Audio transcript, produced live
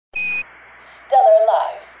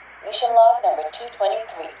live. Mission log number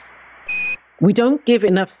 223. We don't give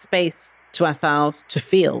enough space to ourselves to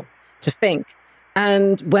feel, to think.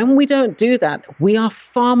 And when we don't do that, we are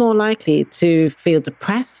far more likely to feel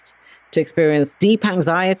depressed, to experience deep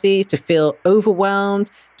anxiety, to feel overwhelmed,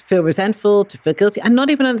 to feel resentful, to feel guilty, and not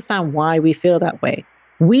even understand why we feel that way.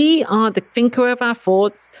 We are the thinker of our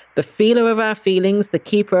thoughts, the feeler of our feelings, the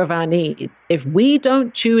keeper of our needs. If we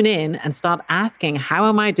don't tune in and start asking, how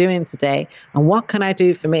am I doing today? And what can I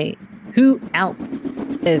do for me? Who else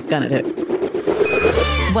is going to do?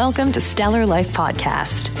 Welcome to Stellar Life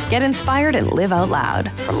Podcast. Get inspired and live out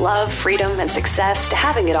loud. From love, freedom, and success to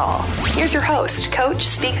having it all. Here's your host, coach,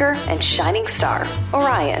 speaker, and shining star,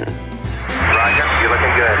 Orion. Roger, you're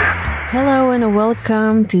looking good. Hello and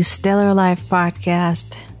welcome to Stellar Life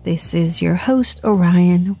Podcast. This is your host,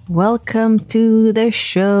 Orion. Welcome to the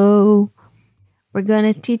show. We're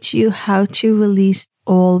going to teach you how to release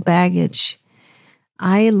old baggage.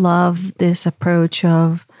 I love this approach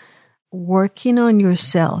of working on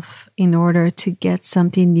yourself in order to get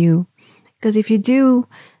something new. Because if you do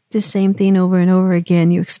the same thing over and over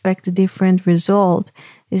again, you expect a different result.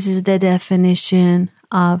 This is the definition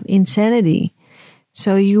of insanity.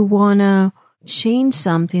 So you want to change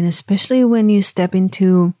something, especially when you step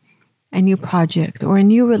into a new project or a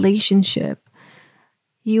new relationship.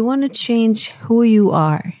 You want to change who you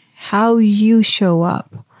are, how you show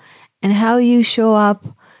up. And how you show up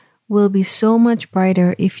will be so much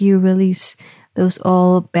brighter if you release those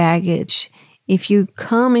old baggage. If you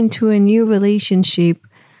come into a new relationship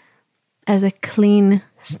as a clean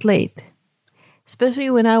slate. Especially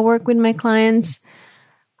when I work with my clients,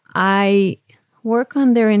 I work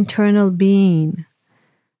on their internal being.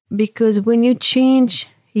 Because when you change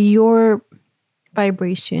your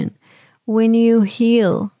vibration, when you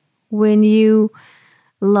heal, when you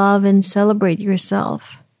love and celebrate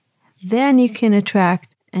yourself, then you can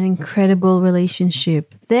attract an incredible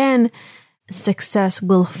relationship. Then success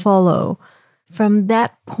will follow from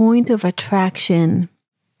that point of attraction.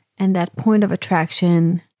 And that point of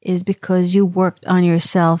attraction is because you worked on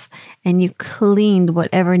yourself and you cleaned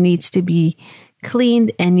whatever needs to be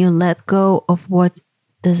cleaned and you let go of what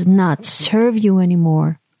does not serve you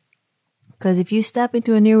anymore. Because if you step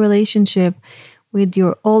into a new relationship with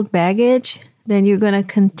your old baggage, then you're going to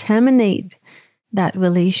contaminate that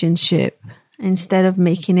relationship instead of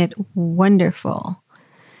making it wonderful.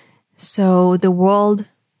 So the world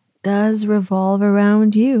does revolve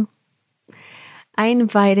around you. I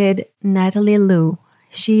invited Natalie Lue.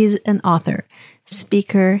 She's an author,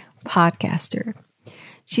 speaker, podcaster.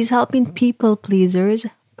 She's helping people pleasers,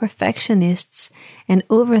 perfectionists, and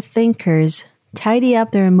overthinkers tidy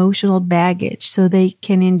up their emotional baggage so they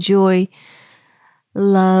can enjoy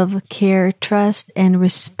love, care, trust, and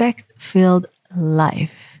respect-filled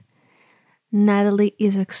life. Natalie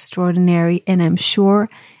is extraordinary, and I'm sure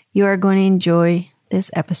you are going to enjoy this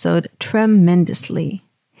episode tremendously.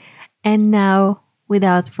 And now,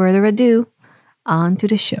 without further ado, on to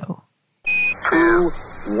the show. 2,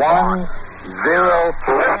 1, 0.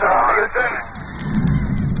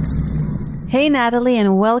 Hey, Natalie,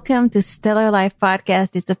 and welcome to Stellar Life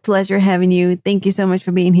Podcast. It's a pleasure having you. Thank you so much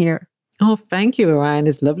for being here. Oh, thank you, Orion.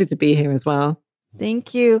 It's lovely to be here as well.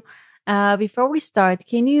 Thank you. Before we start,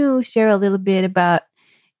 can you share a little bit about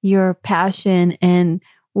your passion and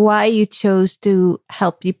why you chose to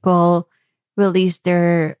help people release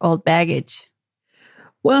their old baggage?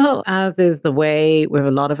 Well, as is the way with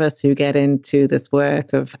a lot of us who get into this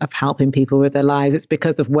work of helping people with their lives, it's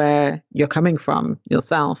because of where you're coming from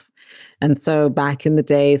yourself. And so back in the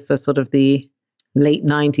day, so sort of the late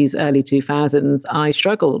 90s, early 2000s, I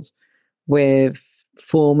struggled with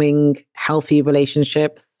forming healthy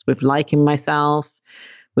relationships, with liking myself,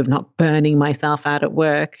 with not burning myself out at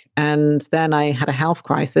work. And then I had a health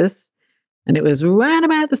crisis. And it was right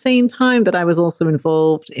about the same time that I was also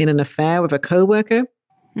involved in an affair with a coworker.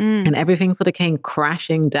 And everything sort of came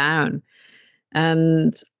crashing down.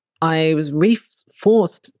 And I was really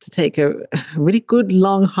forced to take a really good,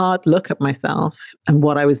 long, hard look at myself and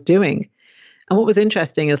what I was doing. And what was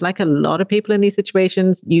interesting is, like a lot of people in these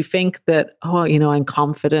situations, you think that, oh, you know, I'm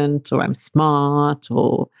confident or I'm smart,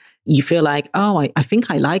 or you feel like, oh, I think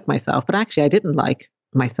I like myself. But actually, I didn't like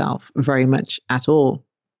myself very much at all.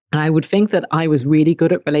 And I would think that I was really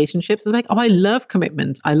good at relationships. It's like, oh, I love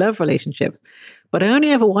commitment. I love relationships. But I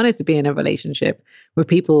only ever wanted to be in a relationship with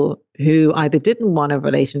people who either didn't want a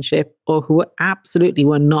relationship or who absolutely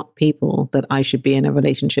were not people that I should be in a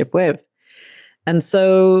relationship with. And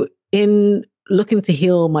so in looking to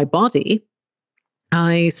heal my body,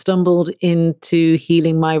 I stumbled into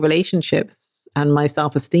healing my relationships and my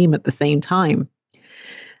self-esteem at the same time.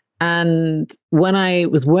 And when I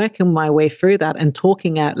was working my way through that and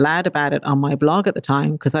talking out loud about it on my blog at the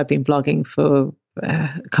time, because I've been blogging for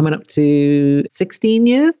coming up to 16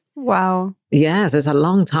 years. Wow. Yeah, so it's a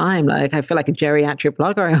long time. Like, I feel like a geriatric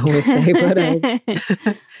blogger, I always say.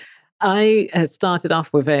 But I started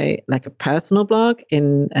off with a personal blog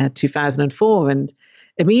in 2004, and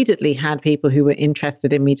immediately had people who were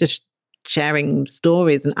interested in me just sharing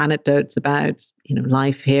stories and anecdotes about,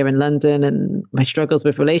 life here in London and my struggles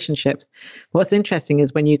with relationships. What's interesting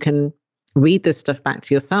is when you can read this stuff back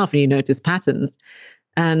to yourself and you notice patterns.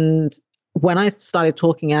 And when I started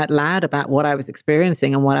talking out loud about what I was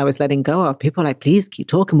experiencing and what I was letting go of, people were like, please keep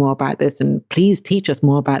talking more about this and please teach us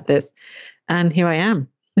more about this. And here I am,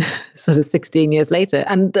 sort of 16 years later.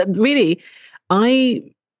 And really, I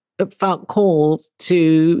felt called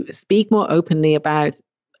to speak more openly about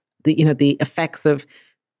the effects of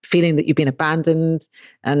feeling that you've been abandoned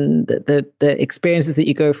and the experiences that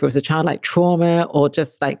you go through as a child, like trauma, or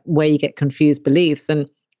just like where you get confused beliefs. And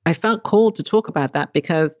I felt called to talk about that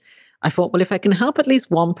because I thought, well, if I can help at least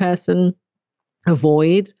one person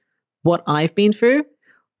avoid what I've been through,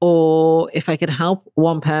 or if I could help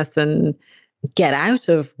one person get out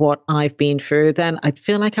of what I've been through, then I'd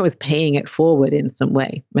feel like I was paying it forward in some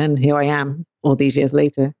way. And here I am all these years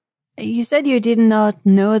later. You said you did not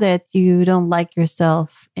know that you don't like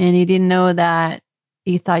yourself, and you didn't know that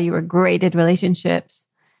you thought you were great at relationships.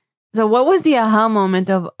 So what was the aha moment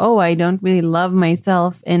of, oh, I don't really love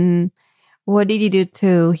myself? And what did you do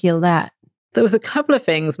to heal that? There was a couple of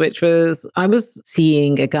things, which was I was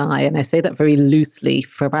seeing a guy, and I say that very loosely,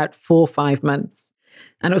 for about 4 or 5 months.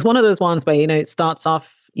 And it was one of those ones where, it starts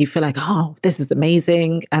off, you feel like, oh, this is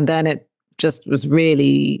amazing. And then it just was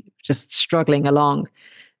really just struggling along.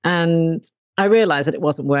 And I realized that it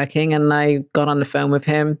wasn't working, and I got on the phone with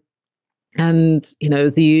him. And,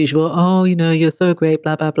 the usual, oh, you're so great,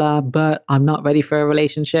 blah, blah, blah, but I'm not ready for a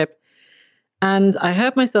relationship. And I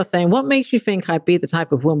heard myself saying, what makes you think I'd be the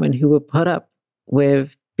type of woman who would put up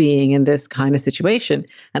with being in this kind of situation?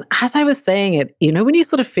 And as I was saying it, when you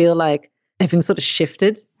sort of feel like everything sort of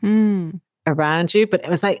shifted around you, but it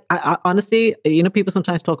was like, I honestly, people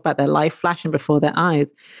sometimes talk about their life flashing before their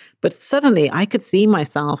eyes, but suddenly I could see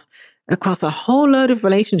myself across a whole load of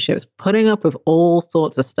relationships, putting up with all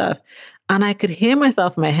sorts of stuff. And I could hear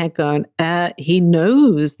myself in my head going, he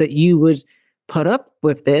knows that you would put up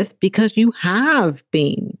with this because you have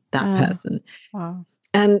been that person. Wow.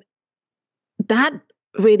 And that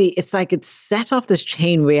really, it's like it set off this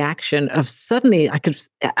chain reaction of suddenly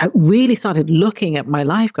I really started looking at my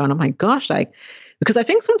life going, oh my gosh, because I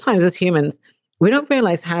think sometimes as humans, we don't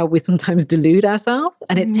realize how we sometimes delude ourselves,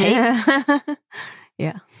 and it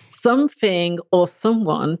takes something or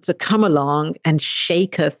someone to come along and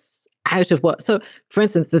shake us out of what. So, for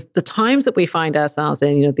instance, the times that we find ourselves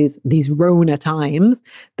in, these Rona times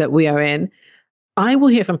that we are in, I will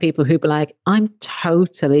hear from people who be like, I'm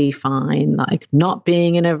totally fine, like not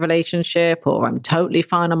being in a relationship, or I'm totally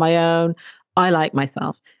fine on my own. I like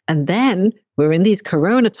myself. And then we're in these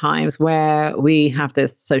Corona times where we have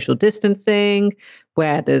this social distancing,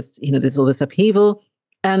 where there's all this upheaval.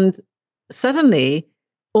 And suddenly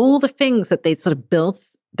all the things that they sort of built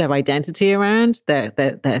their identity around,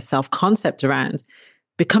 their self-concept around,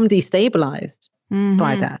 become destabilized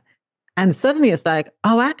by that. And suddenly it's like,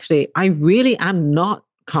 oh, actually, I really am not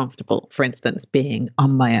comfortable, for instance, being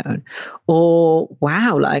on my own. Or,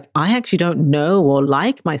 wow, like I actually don't know or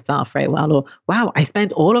like myself very well. Or, wow, I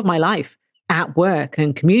spent all of my life at work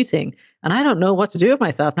and commuting, and I don't know what to do with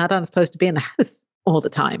myself now that I'm supposed to be in the house all the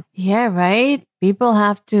time. Yeah, right? People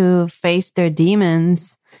have to face their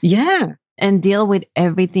demons. Yeah. And deal with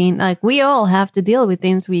everything. Like we all have to deal with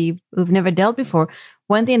things we've never dealt before.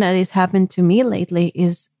 One thing that has happened to me lately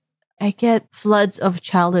is I get floods of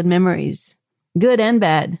childhood memories, good and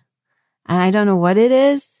bad. And I don't know what it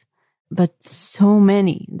is, but so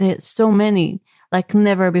many, like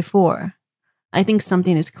never before. I think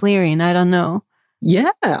something is clearing. I don't know.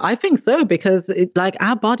 Yeah, I think so, because it's like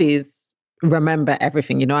our bodies remember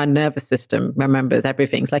everything. Our nervous system remembers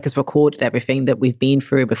everything. It's like it's recorded everything that we've been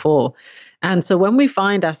through before. And so when we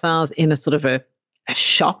find ourselves in a sort of a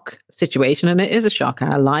shock situation, and it is a shock,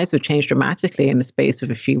 our lives have changed dramatically in the space of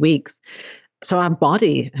a few weeks. So our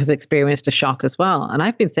body has experienced a shock as well. And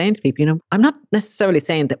I've been saying to people, I'm not necessarily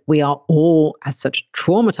saying that we are all as such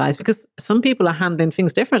traumatized, because some people are handling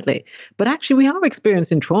things differently. But actually we are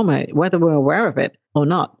experiencing trauma, whether we're aware of it or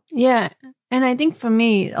not. Yeah. And I think for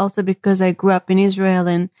me, also because I grew up in Israel,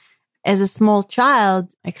 and as a small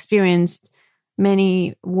child, experienced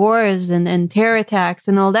many wars and terror attacks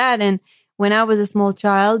and all that. And when I was a small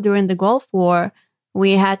child during the Gulf War,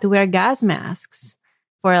 we had to wear gas masks.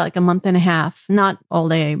 for like a month and a half, not all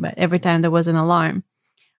day, but every time there was an alarm.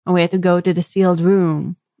 And we had to go to the sealed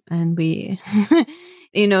room and we,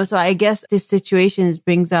 so I guess this situation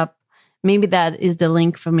brings up, maybe that is the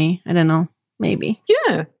link for me. I don't know. Maybe.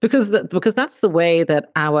 Yeah, because that's the way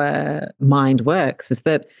that our mind works, is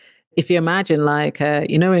that if you imagine like,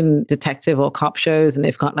 in detective or cop shows, and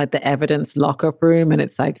they've got like the evidence lockup room, and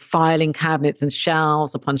it's like filing cabinets and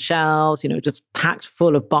shelves upon shelves, just packed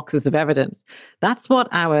full of boxes of evidence. That's what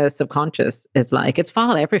our subconscious is like. It's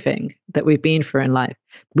filed everything that we've been through in life.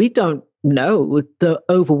 We don't know the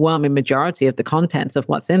overwhelming majority of the contents of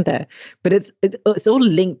what's in there, but it's all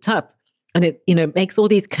linked up. And it, makes all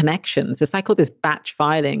these connections. It's like all this batch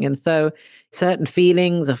filing. And so certain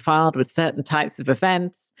feelings are filed with certain types of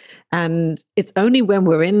events. And it's only when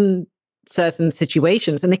we're in certain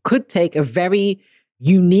situations, and it could take a very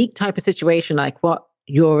unique type of situation like what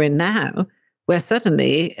you're in now, where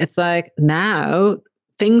suddenly it's like now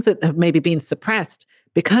things that have maybe been suppressed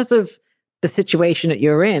because of the situation that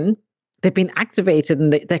you're in, they've been activated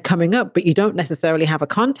and they're coming up, but you don't necessarily have a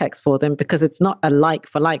context for them because it's not a like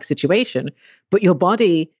for like situation, but your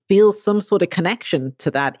body feels some sort of connection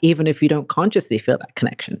to that, even if you don't consciously feel that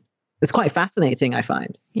connection. It's quite fascinating, I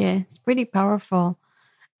find. Yeah, it's pretty powerful.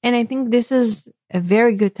 And I think this is a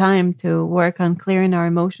very good time to work on clearing our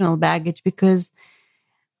emotional baggage, because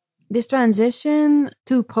this transition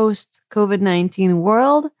to post-COVID-19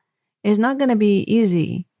 world is not going to be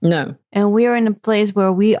easy. No. And we are in a place where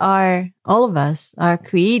all of us are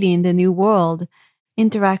creating the new world.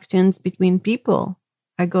 Interactions between people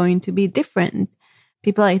are going to be different.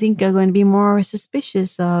 People, I think, are going to be more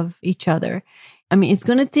suspicious of each other. I mean, it's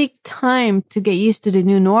going to take time to get used to the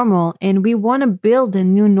new normal. And we want to build a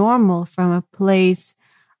new normal from a place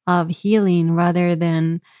of healing rather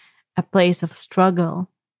than a place of struggle.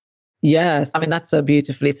 Yes, I mean, that's so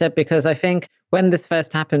beautifully said, because I think when this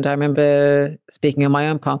first happened, I remember speaking on my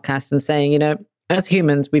own podcast and saying, as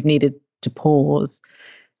humans, we've needed to pause,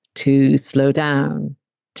 to slow down,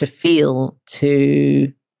 to feel,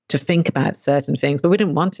 to think about certain things, but we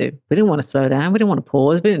didn't want to. We didn't want to slow down. We didn't want to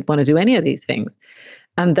pause. We didn't want to do any of these things.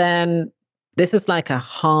 And then this is like a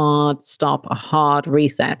hard stop, a hard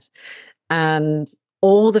reset. And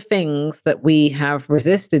all the things that we have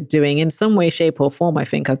resisted doing in some way, shape, or form, I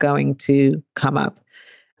think, are going to come up.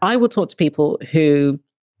 I will talk to people who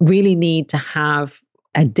really need to have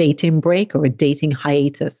a dating break or a dating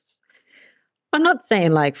hiatus. I'm not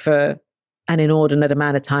saying like for an inordinate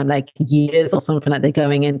amount of time, like years or something, like they're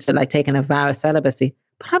going into like taking a vow of celibacy.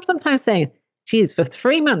 But I'm sometimes saying, geez, for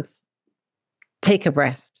 3 months, take a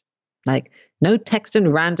rest. Like no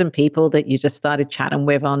texting random people that you just started chatting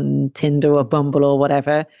with on Tinder or Bumble or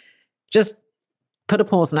whatever. Just put a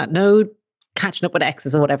pause on that. No catching up with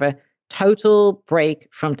exes or whatever. Total break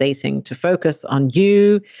from dating to focus on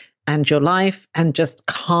you and your life and just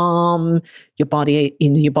calm your body,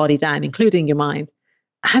 your body down, including your mind.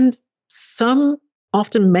 And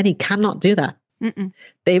often many cannot do that. Mm-mm.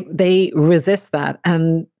 They resist that,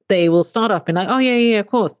 and they will start off being like, oh yeah, of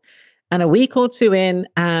course. And a week or two in,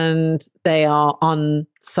 and they are on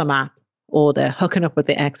some app or they're hooking up with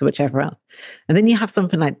the ex or whichever else. And then you have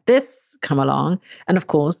something like this come along. And of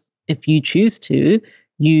course, if you choose to,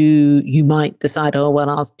 you might decide, oh, well,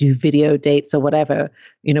 I'll do video dates or whatever,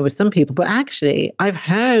 with some people. But actually, I've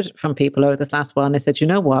heard from people over this last while, and they said, you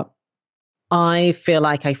know what? I feel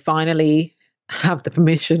like I finally have the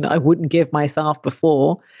permission I wouldn't give myself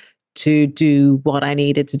before to do what I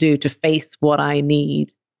needed to do, to face what I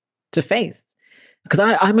need to face. Because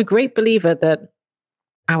I'm a great believer that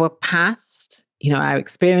our past, our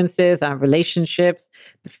experiences, our relationships,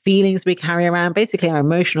 the feelings we carry around, basically our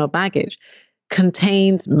emotional baggage,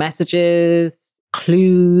 contains messages,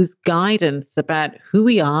 clues, guidance about who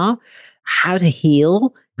we are, how to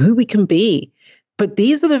heal, who we can be. But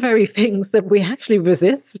these are the very things that we actually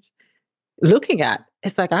resist looking at.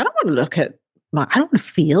 It's like, I don't want to look at I don't want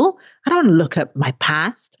to feel. I don't want to look at my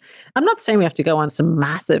past. I'm not saying we have to go on some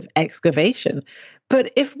massive excavation,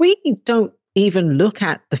 but if we don't even look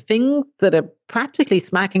at the things that are practically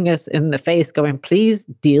smacking us in the face, going, please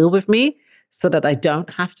deal with me so that I don't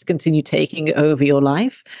have to continue taking over your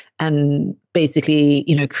life and basically,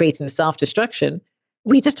 creating self-destruction,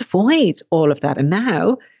 we just avoid all of that. And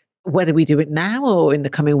now, whether we do it now or in the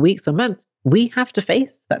coming weeks or months, we have to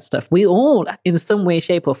face that stuff. We all, in some way,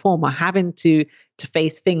 shape, or form, are having to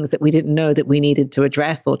face things that we didn't know that we needed to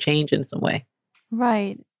address or change in some way.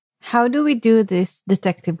 Right. How do we do this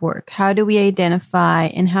detective work? How do we identify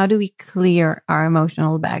and how do we clear our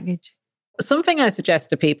emotional baggage? Something I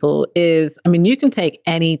suggest to people is, you can take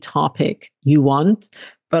any topic you want,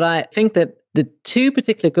 but I think that the two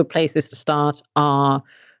particular good places to start are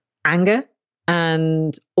anger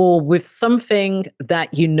or with something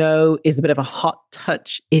that you know is a bit of a hot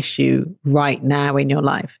touch issue right now in your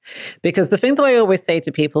life. Because the thing that I always say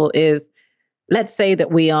to people is, let's say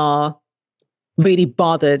that we are really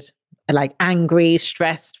bothered, like angry,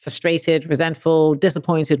 stressed, frustrated, resentful,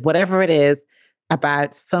 disappointed, whatever it is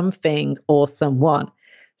about something or someone.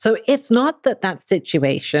 So it's not that that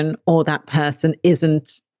situation or that person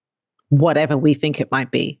isn't whatever we think it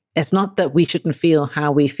might be. It's not that we shouldn't feel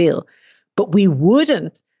how we feel, but we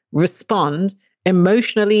wouldn't respond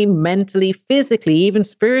emotionally, mentally, physically, even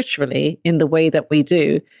spiritually in the way that we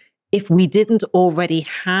do if we didn't already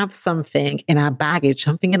have something in our baggage,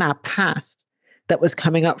 something in our past that was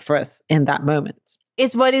coming up for us in that moment.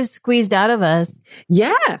 It's what is squeezed out of us.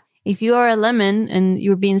 Yeah. If you are a lemon and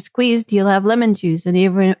you're being squeezed, you'll have lemon juice. And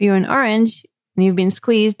if you're an orange and you've been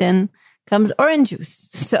squeezed, then comes orange juice.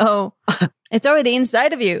 So it's already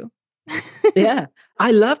inside of you. Yeah.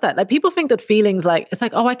 I love that. Like people think that feelings it's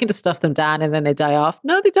like, oh, I can just stuff them down and then they die off.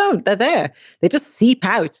 No, they don't. They're there. They just seep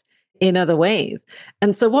out in other ways.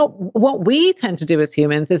 And so what we tend to do as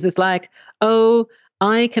humans is it's like, oh,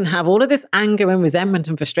 I can have all of this anger and resentment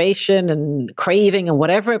and frustration and craving and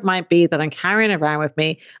whatever it might be that I'm carrying around with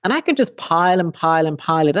me. And I can just pile and pile and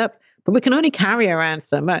pile it up. But we can only carry around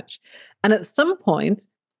so much. And at some point,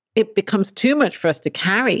 it becomes too much for us to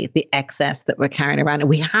carry the excess that we're carrying around, and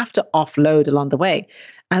we have to offload along the way.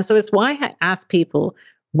 And so it's why I ask people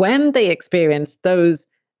when they experience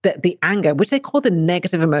the anger, which they call the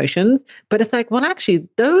negative emotions, but it's like, well, actually,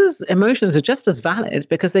 those emotions are just as valid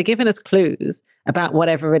because they're giving us clues about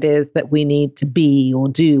whatever it is that we need to be or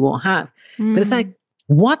do or have. But it's like,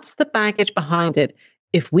 what's the baggage behind it?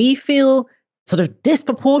 If we feel sort of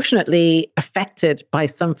disproportionately affected by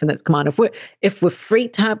something that's come on. If we're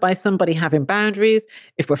freaked out by somebody having boundaries,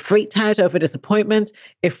 if we're freaked out over disappointment,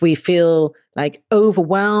 if we feel like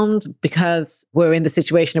overwhelmed because we're in the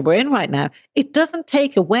situation that we're in right now, it doesn't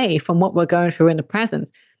take away from what we're going through in the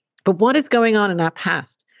present. But what is going on in our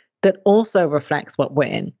past that also reflects what we're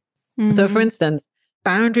in? Mm-hmm. So for instance,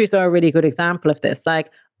 boundaries are a really good example of this.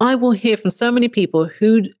 Like I will hear from so many people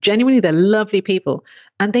who genuinely, they're lovely people,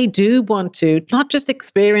 and they do want to not just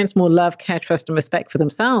experience more love, care, trust, and respect for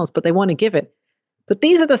themselves, but they want to give it. But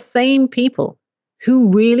these are the same people who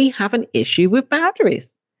really have an issue with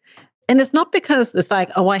boundaries. And it's not because it's like,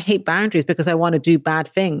 oh, I hate boundaries because I want to do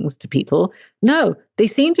bad things to people. No, they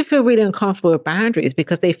seem to feel really uncomfortable with boundaries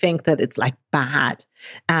because they think that it's like bad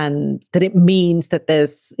and that it means that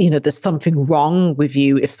there's something wrong with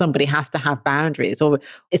you if somebody has to have boundaries, or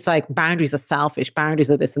it's like boundaries are selfish,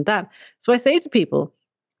 boundaries are this and that. So I say to people,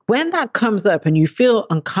 when that comes up and you feel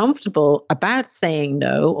uncomfortable about saying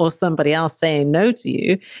no, or somebody else saying no to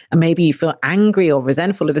you, and maybe you feel angry or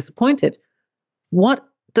resentful or disappointed, what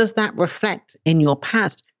does that reflect in your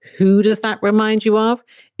past? Who does that remind you of?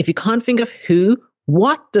 If you can't think of who,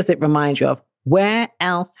 what does it remind you of? Where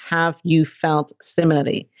else have you felt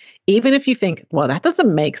similarly? Even if you think, well, that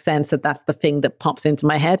doesn't make sense that that's the thing that pops into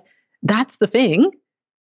my head. That's the thing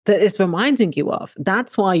that it's reminding you of.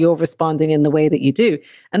 That's why you're responding in the way that you do.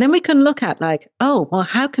 And then we can look at like, oh, well,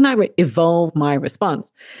 how can I evolve my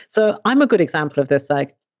response? So I'm a good example of this.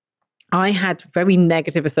 Like, I had very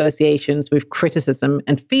negative associations with criticism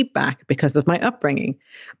and feedback because of my upbringing.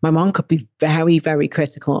 My mom could be very, very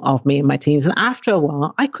critical of me in my teens. And after a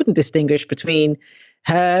while, I couldn't distinguish between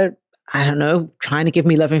her, I don't know, trying to give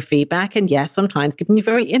me loving feedback and yes, sometimes giving me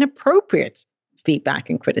very inappropriate feedback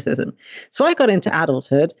and criticism. So I got into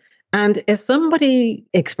adulthood. And if somebody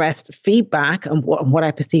expressed feedback and what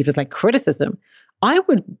I perceived as like criticism, I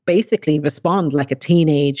would basically respond like a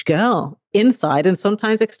teenage girl inside and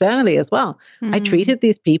sometimes externally as well. Mm-hmm. I treated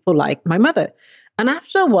these people like my mother. And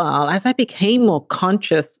after a while, as I became more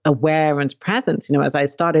conscious, aware, and present, as I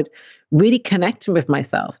started really connecting with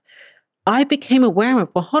myself, I became aware of,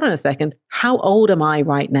 well, hold on a second, how old am I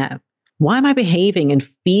right now? Why am I behaving and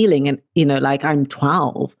feeling and, like I'm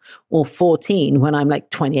 12 or 14 when I'm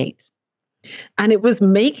like 28? And it was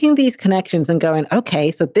making these connections and going,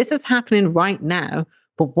 okay, so this is happening right now,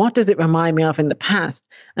 but what does it remind me of in the past?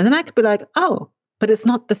 And then I could be like, oh, but it's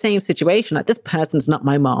not the same situation. Like this person's not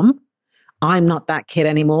my mom. I'm not that kid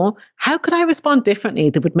anymore. How could I respond differently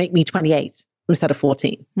that would make me 28 instead of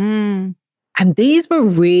 14? Mm. And these were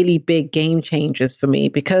really big game changers for me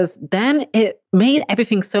because then it made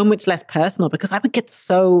everything so much less personal because I would get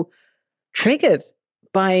so triggered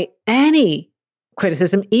by any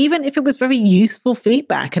criticism, even if it was very useful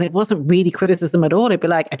feedback and it wasn't really criticism at all. It'd be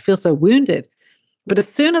like, I'd feel so wounded. But as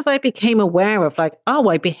soon as I became aware of like, oh,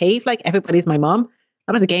 I behave like everybody's my mom,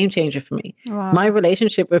 That was a game changer for me. Wow. My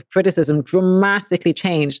relationship with criticism dramatically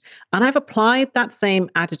changed. And I've applied that same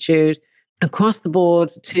attitude across the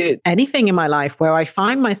board to anything in my life where I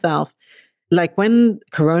find myself, like when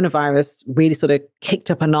coronavirus really sort of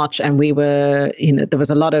kicked up a notch and we were, there was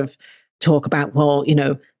a lot of talk about, well,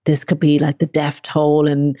 this could be like the death toll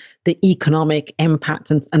and the economic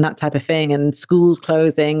impact and that type of thing, and schools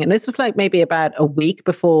closing. And this was like maybe about a week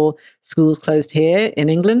before schools closed here in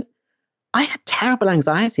England. I had terrible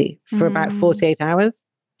anxiety for about 48 hours.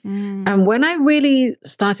 And when I really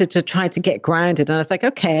started to try to get grounded, and I was like,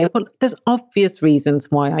 okay, well, there's obvious reasons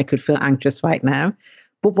why I could feel anxious right now,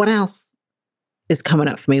 but what else is coming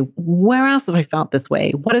up for me? Where else have I felt this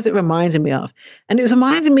way? What is it reminding me of? And it was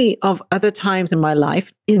reminding me of other times in my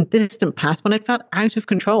life in distant past when I felt out of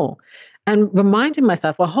control, and reminding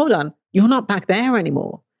myself, well, hold on, you're not back there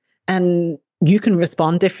anymore. And you can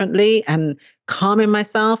respond differently, and calming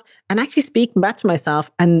myself and actually speaking back to myself.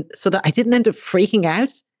 And so that I didn't end up freaking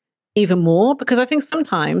out even more, because I think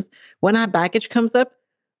sometimes when our baggage comes up,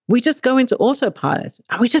 we just go into autopilot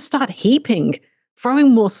and we just start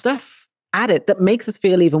throwing more stuff at it that makes us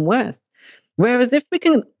feel even worse. Whereas if we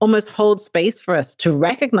can almost hold space for us to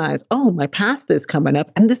recognize, oh, my past is coming up,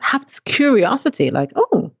 and have this curiosity, like,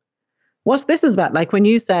 oh, what's this is about? Like when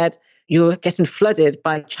you said you're getting flooded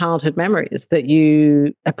by childhood memories that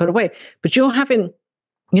you put away, but you're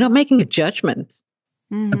not making a judgment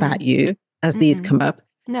about you as these come up.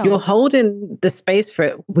 No. You're holding the space for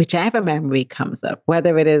it, whichever memory comes up,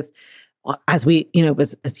 whether it is, as we,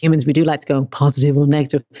 as humans, we do like to go positive or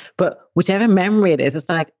negative, but whichever memory it is, it's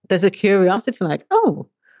like, there's a curiosity like, oh,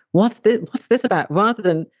 what's this about? Rather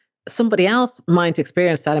than somebody else might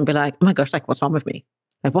experience that and be like, oh my gosh, like, what's wrong with me?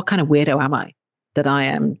 Like, what kind of weirdo am I that I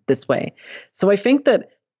am this way? So I think that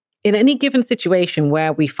in any given situation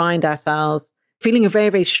where we find ourselves feeling a very,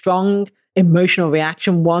 very strong emotional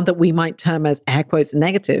reaction, one that we might term as air quotes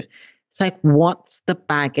negative, it's like, what's the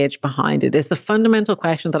baggage behind it? It's the fundamental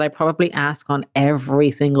question that I probably ask on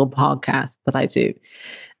every single podcast that I do.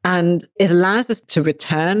 And it allows us to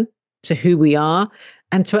return to who we are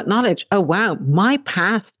and to acknowledge, oh, wow, my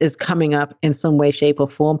past is coming up in some way, shape, or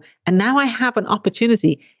form. And now I have an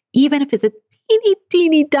opportunity, even if it's a teeny,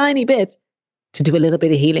 teeny, tiny bit, to do a little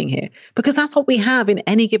bit of healing here, because that's what we have in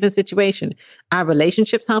any given situation. Our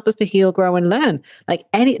relationships help us to heal, grow, and learn. Like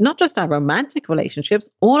not just our romantic relationships,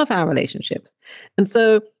 all of our relationships. And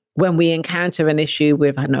so when we encounter an issue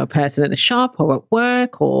with, a person in a shop or at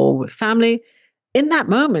work or with family, in that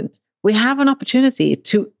moment, we have an opportunity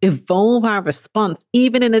to evolve our response,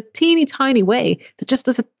 even in a teeny tiny way, that just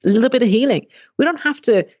does a little bit of healing. We don't have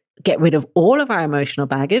to get rid of all of our emotional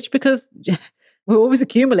baggage, because we're always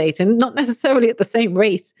accumulating, not necessarily at the same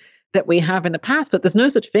rate that we have in the past, but there's no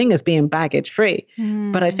such thing as being baggage free.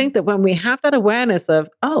 But I think that when we have that awareness of,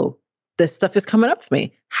 oh, this stuff is coming up for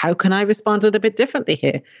me, how can I respond a little bit differently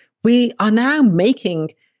here? We are now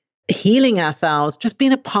making healing ourselves just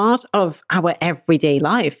being a part of our everyday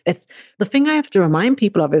life. It's the thing I have to remind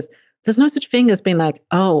people of is there's no such thing as being like,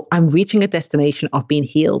 oh, I'm reaching a destination of being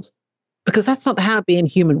healed, because that's not how being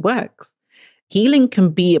human works. Healing can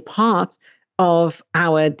be a part of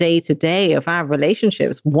our day-to-day, of our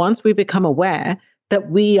relationships, once we become aware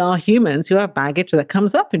that we are humans who have baggage that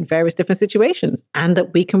comes up in various different situations and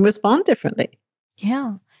that we can respond differently.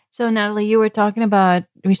 Yeah. So Natalie, you were talking about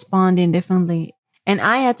responding differently. And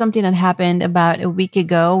I had something that happened about a week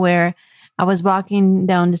ago where I was walking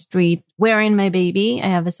down the street wearing my baby. I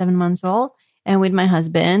have a 7-month-old, and with my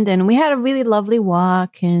husband, and we had a really lovely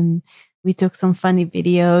walk and we took some funny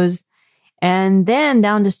videos. And then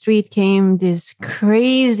down the street came this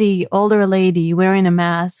crazy older lady wearing a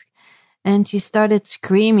mask, and she started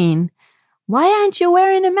screaming, "Why aren't you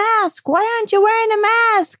wearing a mask? Why aren't you wearing a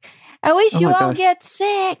mask? I wish you all get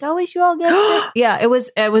sick. I wish you all get sick." Yeah, it was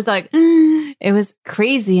like, it was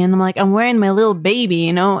crazy. And I'm like, I'm wearing my little baby,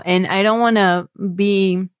 and I don't want to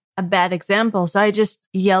be a bad example. So I just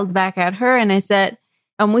yelled back at her and I said,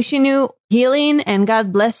 "I'm wishing you healing and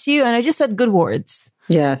God bless you." And I just said good words.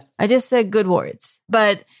 Yes. I just said good words.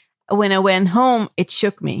 But when I went home, it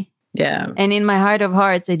shook me. Yeah. And in my heart of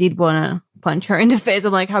hearts, I did want to punch her in the face.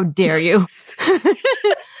 I'm like, how dare you?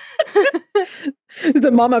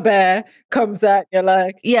 The mama bear comes out. You're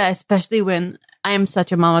like, yeah, especially when I am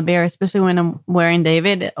such a mama bear, especially when I'm wearing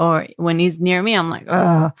David or when he's near me. I'm like,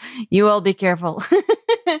 oh, you all be careful.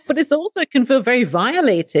 But it's also can feel very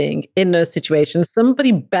violating in those situations.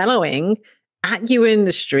 Somebody bellowing at you in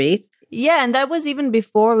the street. Yeah, and that was even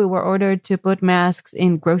before we were ordered to put masks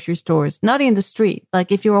in grocery stores, not in the street.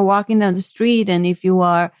 Like if you are walking down the street and if you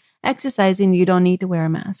are exercising, you don't need to wear a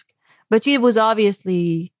mask. But she was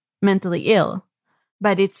obviously mentally ill.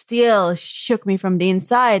 but it still shook me from the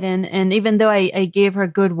inside. And even though I gave her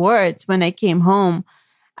good words, when I came home,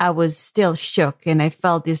 I was still shook, and I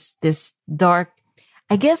felt this dark.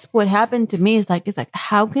 I guess what happened to me is it's like,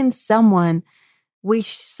 how can someone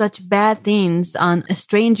wish such bad things on a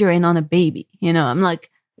stranger and on a baby? I'm like,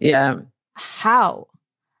 yeah, how?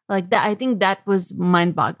 Like that, I think that was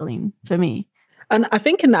mind-boggling for me. And I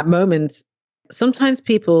think in that moment, sometimes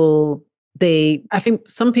I think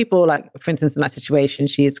some people, like, for instance, in that situation,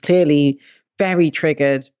 she is clearly very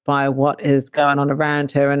triggered by what is going on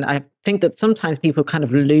around her. And I think that sometimes people kind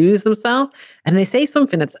of lose themselves and they say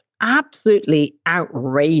something that's absolutely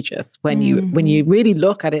outrageous when you really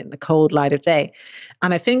look at it in the cold light of day.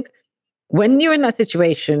 And I think when you're in that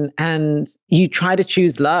situation and you try to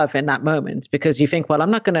choose love in that moment because you think, well,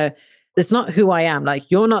 it's not who I am. Like,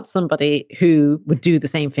 you're not somebody who would do the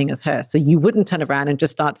same thing as her. So you wouldn't turn around and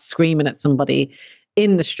just start screaming at somebody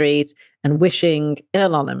in the street and wishing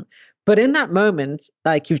ill on them. But in that moment,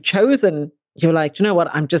 like, you're like, you know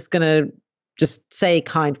what? I'm just going to just say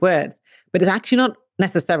kind words. But it's actually not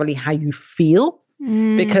necessarily how you feel,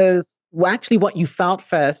 because actually what you felt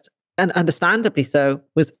first, and understandably so,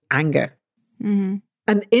 was anger. Mm-hmm.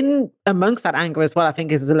 And in amongst that anger as well, I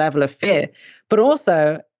think, is a level of fear. But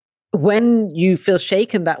also, when you feel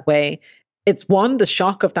shaken that way, it's one, the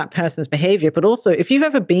shock of that person's behavior, but also if you've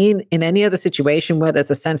ever been in any other situation where there's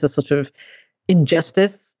a sense of sort of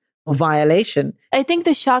injustice or violation. I think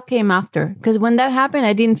the shock came after, because when that happened,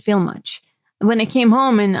 I didn't feel much. When I came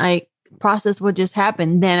home and I processed what just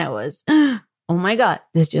happened, then I was, oh my God,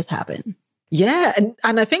 this just happened. Yeah.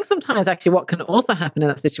 And I think sometimes actually what can also happen in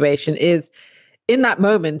that situation is, in that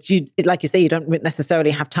moment, like you say, you don't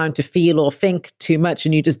necessarily have time to feel or think too much,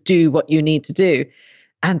 and you just do what you need to do.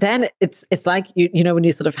 And then it's like, when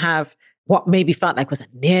you sort of have what maybe felt like was a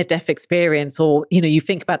near-death experience, or, you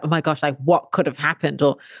think about, oh my gosh, like what could have happened,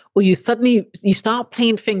 or you start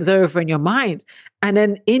playing things over in your mind. And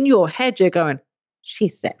then in your head, you're going, she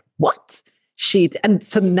said what? And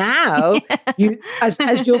so now you, as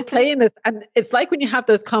you're playing this, and it's like when you have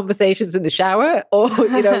those conversations in the shower, or,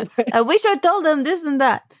 I wish I told them this and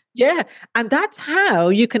that. Yeah. And that's how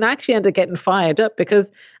you can actually end up getting fired up,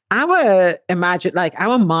 because our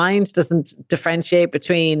mind doesn't differentiate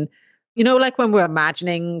between, like when we're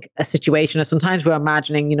imagining a situation, or sometimes we're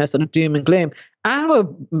imagining, sort of doom and gloom. Our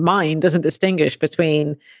mind doesn't distinguish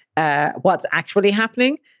between what's actually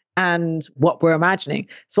happening and what we're imagining.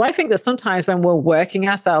 So I think that sometimes when we're working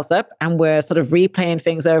ourselves up and we're sort of replaying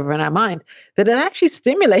things over in our mind, that it actually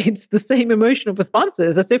stimulates the same emotional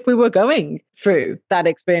responses as if we were going through that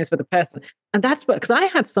experience with a person. And that's because I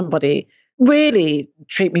had somebody really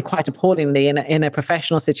treat me quite appallingly in a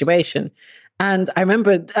professional situation. And I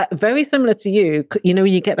remember very similar to you,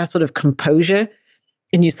 you get that sort of composure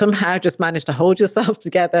and you somehow just manage to hold yourself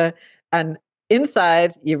together. And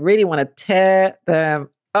inside, you really want to tear them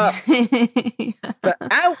up. But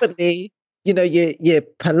outwardly, you're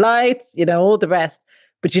polite, all the rest.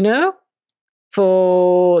 But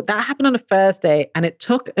for that happened on a Thursday, and it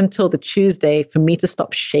took until the Tuesday for me to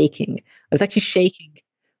stop shaking. I was actually shaking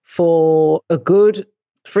for a good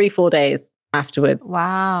 3-4 days afterwards.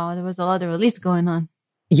 Wow, there was a lot of release going on.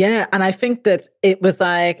 Yeah, and I think that it was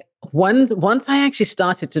like once I actually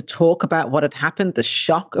started to talk about what had happened, the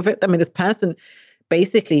shock of it. I mean, this person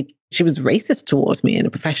basically, she was racist towards me in a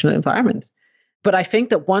professional environment. But I think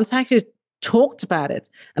that once I actually talked about it,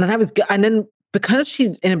 and then because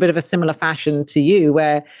she's in a bit of a similar fashion to you,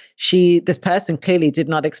 where this person clearly did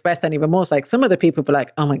not express any remorse. Like, some of the people were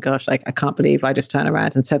like, oh my gosh, like, I can't believe I just turned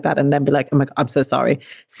around and said that, and then be like, oh my God, I'm so sorry,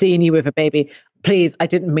 seeing you with a baby. Please, I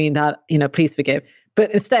didn't mean that, please forgive.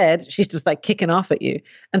 But instead, she's just like kicking off at you.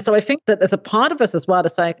 And so I think that there's a part of us as well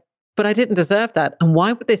that's like, but I didn't deserve that. And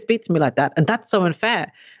why would they speak to me like that? And that's so unfair.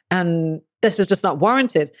 And this is just not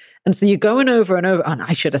warranted. And so you're going over and over, and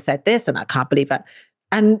I should have said this, and I can't believe that.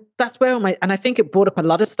 And that's where and I think it brought up a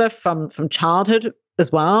lot of stuff from childhood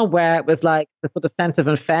as well, where it was like the sort of sense of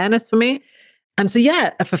unfairness for me. And so,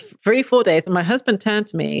 yeah, for 3-4 days, and my husband turned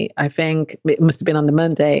to me, I think it must have been on the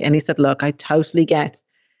Monday, and he said, look, I totally get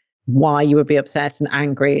why you would be upset and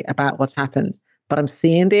angry about what's happened, but I'm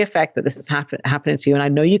seeing the effect that this is happening to you. And I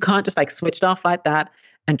know you can't just like switch it off like that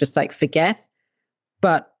and just like forget.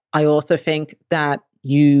 But I also think that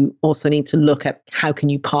you also need to look at how can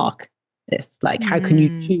you park this? Like, how can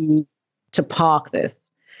you choose to park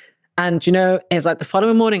this? And, it was like the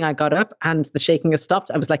following morning I got up and the shaking has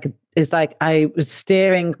stopped. It's like I was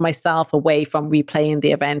steering myself away from replaying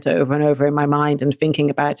the event over and over in my mind and thinking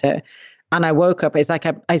about it. And I woke up, it's like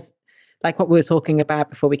I like what we were talking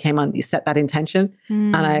about before we came on, you set that intention.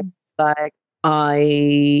 And I was like,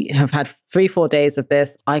 I have had 3-4 days of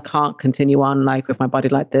this. I can't continue on like with my body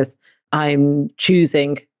like this. I'm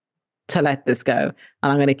choosing to let this go,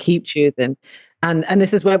 and I'm going to keep choosing. And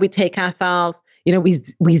this is where we take ourselves,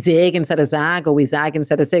 we zig instead of zag, or we zag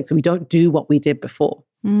instead of zig. So we don't do what we did before.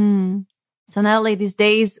 So Natalie, these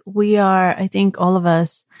days I think all of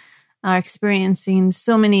us are experiencing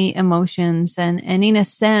so many emotions, and in a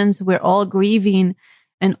sense, we're all grieving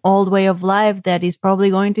an old way of life that is probably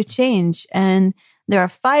going to change. And there are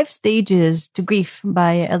 5 stages to grief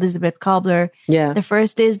by Elizabeth Kobler. Yeah. The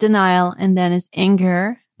first is denial, and then is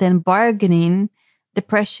anger, then bargaining,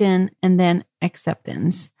 depression, and then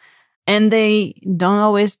acceptance. And they don't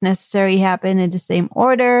always necessarily happen in the same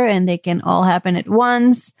order, and they can all happen at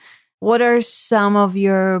once. What are some of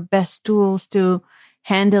your best tools to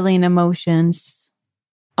handling emotions?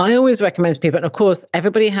 I always recommend to people, and of course,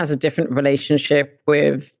 everybody has a different relationship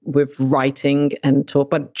with writing and talk,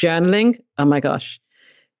 but journaling, oh my gosh,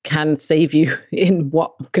 can save you in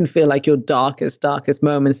what can feel like your darkest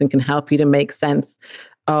moments, and can help you to make sense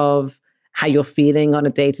of how you're feeling on a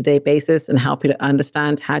day-to-day basis, and help you to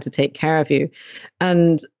understand how to take care of you.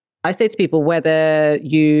 And I say to people,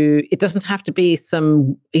 it doesn't have to be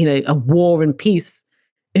some, a War and Peace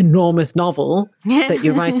enormous novel that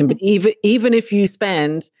you're writing, but even if you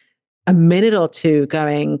spend a minute or two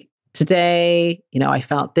going, today, I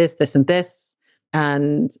felt this, and this,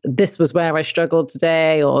 and this was where I struggled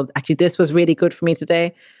today, or actually this was really good for me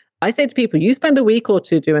today. I say to people, you spend a week or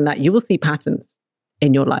two doing that, you will see patterns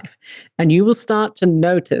in your life, and you will start to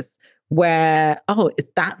notice where,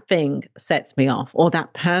 that thing sets me off, or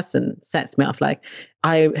that person sets me off. Like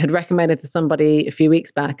I had recommended to somebody a few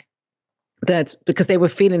weeks back, that because they were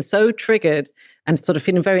feeling so triggered and sort of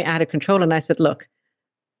feeling very out of control. And I said, look,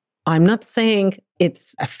 I'm not saying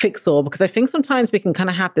it's a fix-all, because I think sometimes we can kind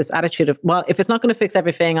of have this attitude of, well, if it's not going to fix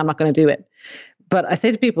everything, I'm not going to do it. But I say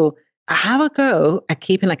to people, have a go at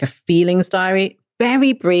keeping like a feelings diary,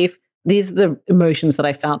 very brief. These are the emotions that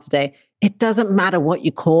I felt today. It doesn't matter what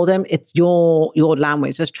you call them. It's your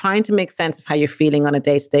language. Just trying to make sense of how you're feeling on a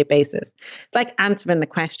day-to-day basis. It's like answering the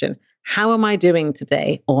question, how am I doing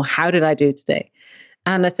today? Or how did I do today?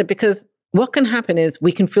 And I said, because what can happen is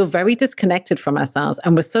we can feel very disconnected from ourselves,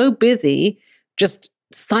 and we're so busy just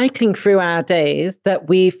cycling through our days that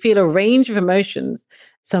we feel a range of emotions,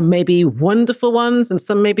 some maybe wonderful ones and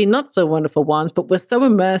some maybe not so wonderful ones, but we're so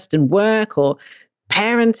immersed in work or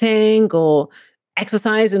parenting or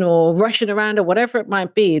exercising or rushing around or whatever it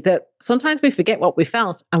might be, that sometimes we forget what we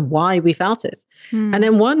felt and why we felt it. And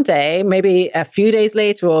then one day, maybe a few days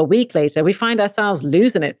later or a week later, we find ourselves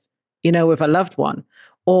losing it, with a loved one,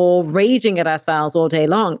 or raging at ourselves all day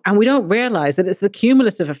long. And we don't realize that it's the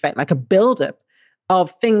cumulative effect, like a buildup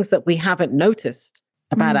of things that we haven't noticed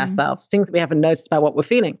about ourselves, things that we haven't noticed about what we're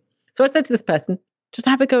feeling. So I said to this person, just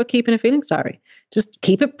have a go at keeping a feelings diary. Just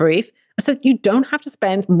keep it brief. I said, you don't have to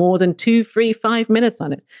spend more than 2, 3, 5 minutes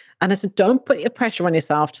on it. And I said, don't put your pressure on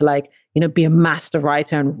yourself to be a master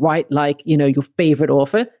writer and write your favorite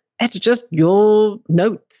author. It's just your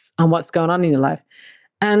notes on what's going on in your life.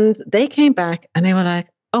 And they came back and they were like,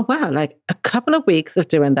 oh, wow, like a couple of weeks of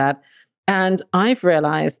doing that. And I've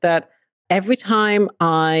realized that every time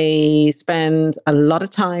I spend a lot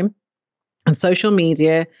of time on social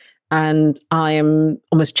media and I am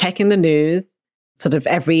almost checking the news sort of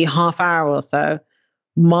every half hour or so,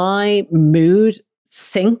 my mood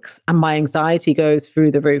sinks and my anxiety goes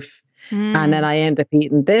through the roof. And then I end up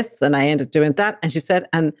eating this and I end up doing that. And she said,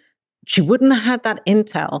 and she wouldn't have had that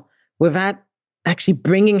intel without actually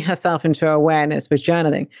bringing herself into awareness with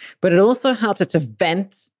journaling. But it also helped her to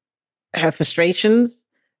vent her frustrations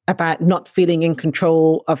about not feeling in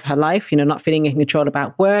control of her life, not feeling in control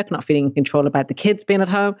about work, not feeling in control about the kids being at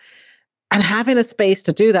home, and having a space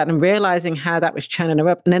to do that and realizing how that was churning her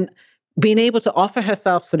up, and then being able to offer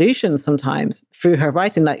herself solutions sometimes through her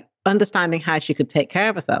writing, like understanding how she could take care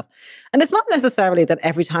of herself. And it's not necessarily that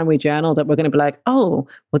every time we journal that we're going to be like, oh,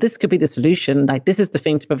 well, this could be the solution. Like, this is the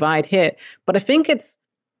thing to provide here. But I think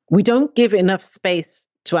we don't give enough space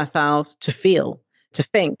to ourselves to feel, to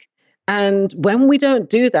think. And when we don't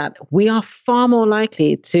do that, we are far more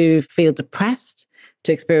likely to feel depressed,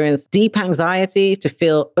 to experience deep anxiety, to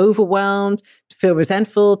feel overwhelmed, to feel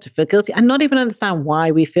resentful, to feel guilty, and not even understand why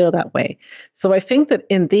we feel that way. So I think that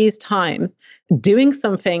in these times, doing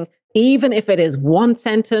something, even if it is one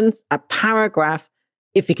sentence, a paragraph,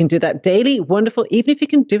 if you can do that daily, wonderful. Even if you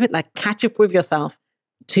can do it, like catch up with yourself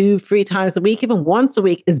 2, 3 times a week, even once a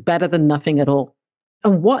week is better than nothing at all.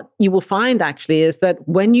 And what you will find actually is that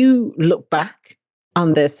when you look back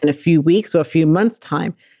on this in a few weeks or a few months'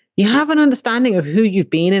 time, you have an understanding of who you've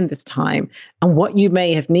been in this time and what you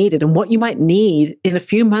may have needed and what you might need in a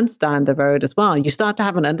few months down the road as well. You start to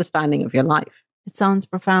have an understanding of your life. It sounds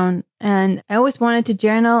profound. And I always wanted to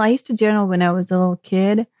journal. I used to journal when I was a little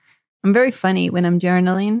kid. I'm very funny when I'm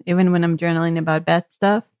journaling, even when I'm journaling about bad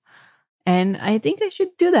stuff. And I think I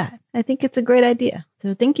should do that. I think it's a great idea.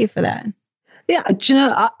 So thank you for that. Yeah, do you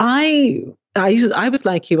know, I was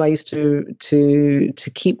like you. I used to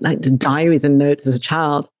keep like the diaries and notes as a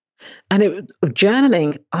child. And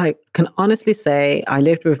journaling, I can honestly say I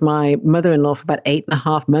lived with my mother-in-law for about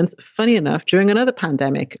 8.5 months. Funny enough, during another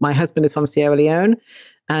pandemic. My husband is from Sierra Leone.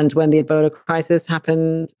 And when the Ebola crisis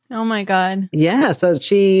happened. Oh my God. Yeah. So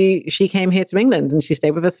she came here to England and she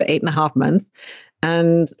stayed with us for 8.5 months.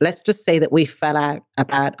 And let's just say that we fell out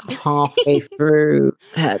about halfway through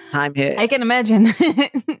her time here. I can imagine.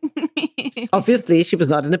 Obviously, she was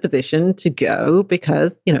not in a position to go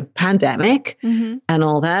because, pandemic and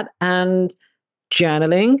all that. And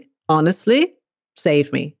journaling, honestly,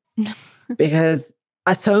 saved me because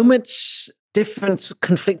so much different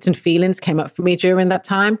conflicting feelings came up for me during that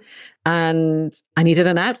time and I needed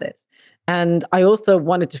an outlet. And I also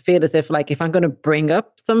wanted to feel as if, like, if I'm going to bring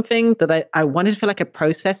up something that I wanted to feel like I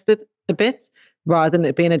processed it a bit rather than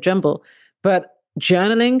it being a jumble. But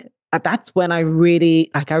journaling, that's when I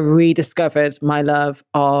rediscovered my love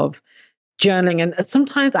of journaling. And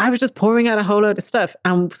sometimes I was just pouring out a whole load of stuff.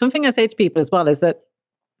 And something I say to people as well is that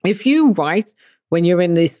if you write when you're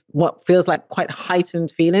in this, what feels like quite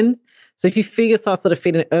heightened feelings, so if you feel yourself sort of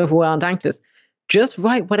feeling overwhelmed, anxious, just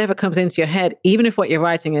write whatever comes into your head, even if what you're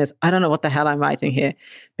writing is, I don't know what the hell I'm writing here.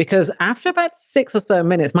 Because after about 6 or so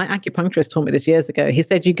minutes, my acupuncturist taught me this years ago, he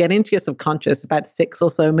said you get into your subconscious about 6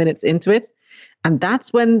 or so minutes into it. And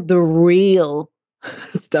that's when the real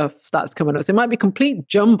stuff starts coming up. So it might be complete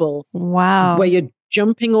jumble. Wow. Where you're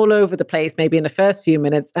jumping all over the place, maybe in the first few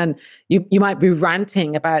minutes, and you might be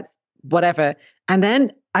ranting about whatever. And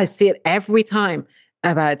then I see it every time,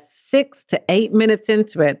 about 6 to 8 minutes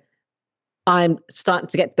into it, I'm starting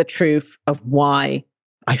to get the truth of why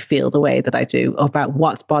I feel the way that I do, about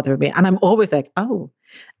what's bothering me. And I'm always like, oh.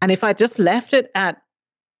 And if I just left it at,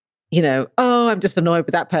 I'm just annoyed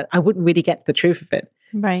with that part, I wouldn't really get to the truth of it.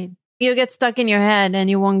 Right. You'll get stuck in your head and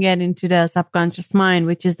you won't get into the subconscious mind,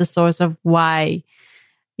 which is the source of why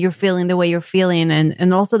you're feeling the way you're feeling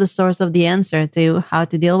and also the source of the answer to how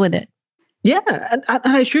to deal with it. Yeah. And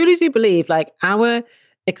I truly do believe like our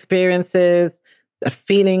experiences,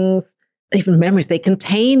 feelings, even memories, they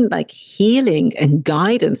contain like healing and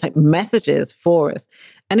guidance, like messages for us.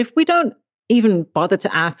 And if we don't even bother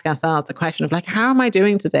to ask ourselves the question of like, how am I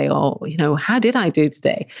doing today? Or, how did I do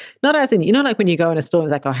today? Not as in, like when you go in a store and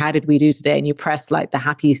it's like, oh, how did we do today? And you press like the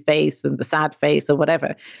happy face and the sad face or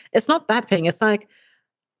whatever. It's not that thing. It's like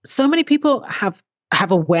so many people have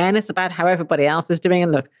awareness about how everybody else is doing.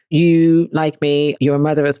 And look, you, like me, you're a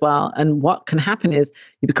mother as well. And what can happen is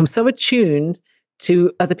you become so attuned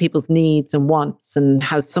to other people's needs and wants and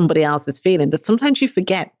how somebody else is feeling that sometimes you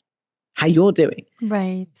forget how you're doing.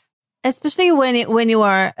 Right. Especially when you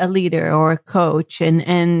are a leader or a coach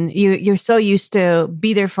and you're so used to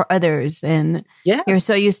be there for others and you're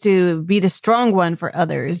so used to be the strong one for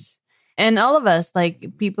others. And all of us,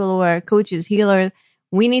 like people who are coaches, healers,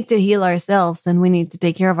 we need to heal ourselves and we need to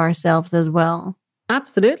take care of ourselves as well.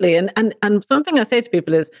 Absolutely. And something I say to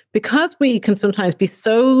people is because we can sometimes be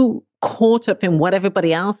so caught up in what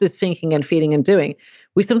everybody else is thinking and feeling and doing,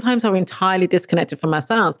 we sometimes are entirely disconnected from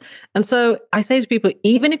ourselves. And so I say to people,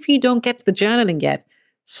 even if you don't get to the journaling yet,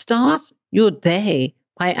 start your day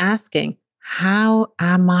by asking, how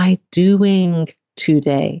am I doing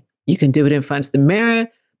today? You can do it in front of the mirror,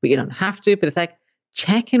 but you don't have to. But it's like,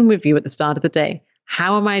 check in with you at the start of the day.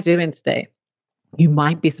 How am I doing today? You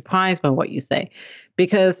might be surprised by what you say,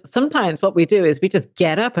 because sometimes what we do is we just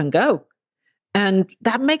get up and go. And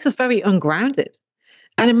that makes us very ungrounded.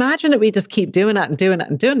 And imagine that we just keep doing that and doing that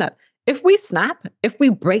and doing that. If we snap, if we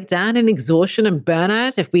break down in exhaustion and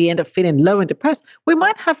burnout, if we end up feeling low and depressed, we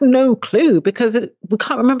might have no clue because we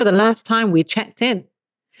can't remember the last time we checked in.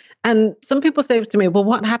 And some people say to me, well,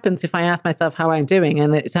 what happens if I ask myself how I'm doing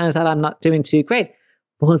and it turns out I'm not doing too great?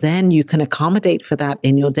 Well, then you can accommodate for that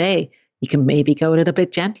in your day. You can maybe go a little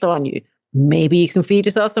bit gentler on you. Maybe you can feed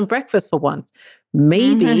yourself some breakfast for once.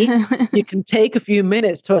 Maybe you can take a few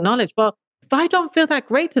minutes to acknowledge, well, if I don't feel that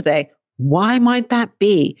great today, why might that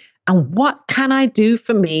be? And what can I do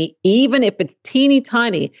for me, even if it's teeny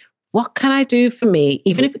tiny? What can I do for me,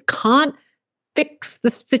 even if it can't fix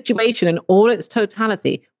the situation in all its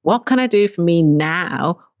totality? What can I do for me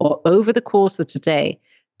now or over the course of today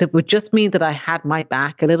that would just mean that I had my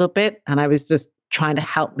back a little bit and I was just trying to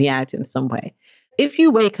help me out in some way? If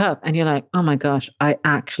you wake up and you're like, oh my gosh, I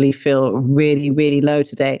actually feel really, really low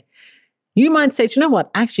today, you might say, do you know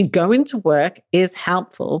what? Actually going to work is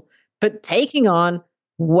helpful, but taking on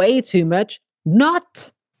way too much,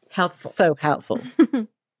 not Helpful. so helpful.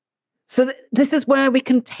 So this is where we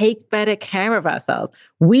can take better care of ourselves.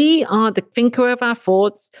 We are the thinker of our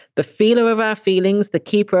thoughts, the feeler of our feelings, the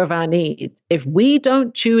keeper of our needs. If we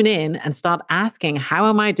don't tune in and start asking, how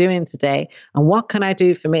am I doing today? And what can I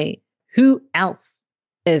do for me? Who else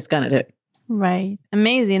is going to do it? Right.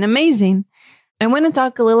 Amazing. Amazing. I want to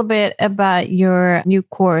talk a little bit about your new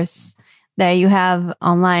course that you have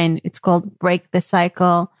online. It's called Break the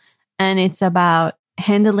Cycle, and it's about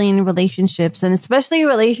handling relationships, and especially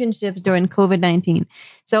relationships during COVID-19.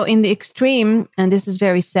 So in the extreme, and this is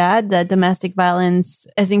very sad, that domestic violence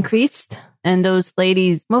has increased, and those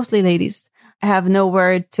ladies, mostly ladies, have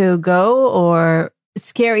nowhere to go, or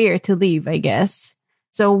it's scarier to leave, I guess.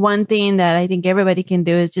 So one thing that I think everybody can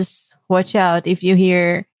do is just watch out. If you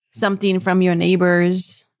hear something from your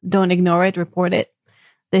neighbors, don't ignore it, report it.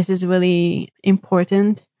 This is really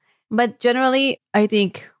important. But generally, I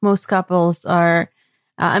think most couples are,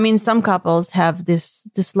 some couples have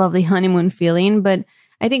this lovely honeymoon feeling, but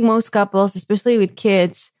I think most couples, especially with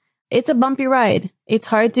kids, it's a bumpy ride. It's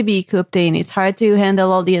hard to be cooped in. It's hard to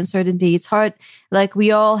handle all the uncertainty. It's hard. Like,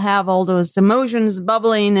 we all have all those emotions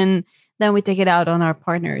bubbling, and then we take it out on our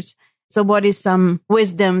partners. So what is some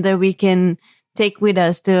wisdom that we can take with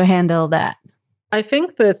us to handle that? I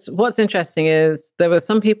think that what's interesting is there were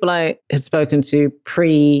some people I had spoken to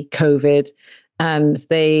pre-COVID, and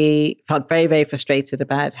they felt very, very frustrated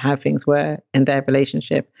about how things were in their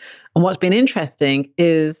relationship. And what's been interesting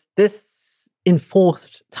is this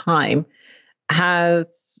enforced time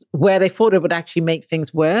has, where they thought it would actually make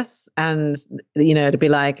things worse. And, it'd be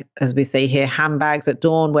like, as we say here, handbags at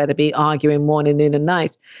dawn, where they'd be arguing morning, noon, and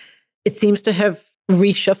night. It seems to have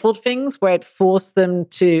reshuffled things, where it forced them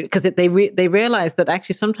to, because they realized that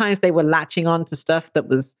actually sometimes they were latching on to stuff that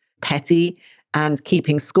was petty and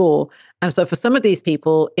keeping score. And so for some of these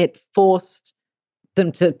people, it forced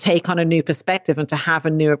them to take on a new perspective and to have a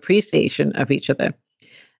new appreciation of each other.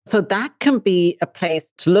 So that can be a place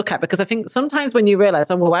to look at, because I think sometimes when you realize,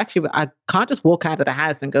 oh, well, actually, I can't just walk out of the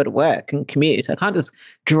house and go to work and commute. I can't just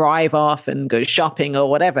drive off and go shopping or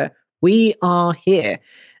whatever. We are here.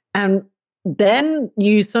 And then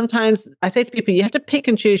I say to people, you have to pick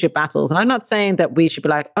and choose your battles. And I'm not saying that we should be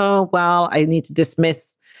like, oh, well, I need to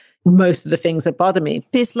dismiss most of the things that bother me.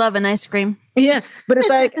 Peace, love, and ice cream. Yeah. But it's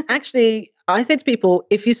like, actually, I say to people,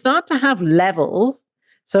 if you start to have levels,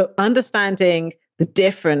 so understanding the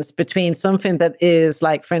difference between something that is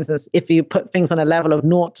like, for instance, if you put things on a level of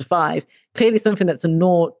 0 to 5, clearly something that's a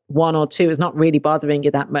 0, 1, or 2 is not really bothering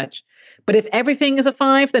you that much. But if everything is a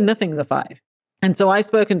 5, then nothing's a 5. And so I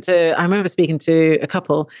remember speaking to a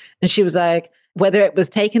couple, and she was like, whether it was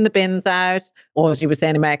taking the bins out, or as you were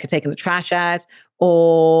saying in America, taking the trash out,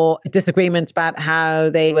 or a disagreement about how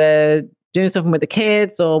they were doing something with the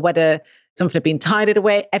kids, or whether something had been tidied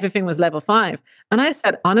away, everything was level 5. And I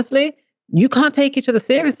said, honestly, you can't take each other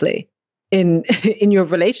seriously in your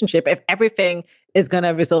relationship if everything is going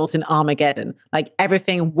to result in Armageddon. Like,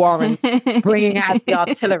 everything warrants bringing out the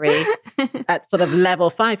artillery at sort of level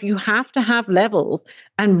 5. You have to have levels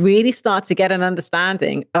and really start to get an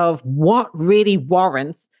understanding of what really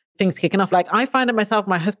warrants things kicking off. Like, I find it myself,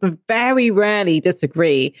 my husband very rarely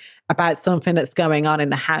disagree about something that's going on in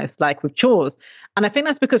the house, like with chores. And I think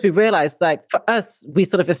that's because we realized, like, for us, we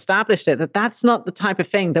sort of established it, that that's not the type of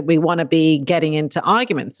thing that we want to be getting into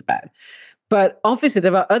arguments about. But obviously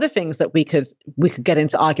there are other things that we could get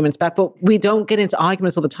into arguments about, but we don't get into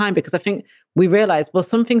arguments all the time, because I think we realize, well,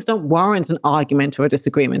 some things don't warrant an argument or a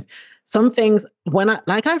disagreement. Some things,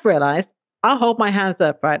 I've realized, I'll hold my hands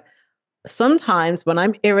up, right? Sometimes when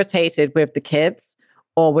I'm irritated with the kids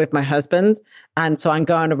or with my husband, and so I'm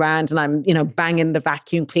going around and I'm, banging the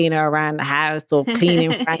vacuum cleaner around the house, or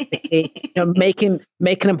cleaning frantically, making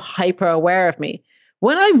them hyper aware of me.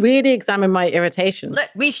 When I really examine my irritation,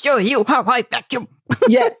 let me show you how I vacuum.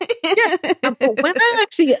 Yeah. But when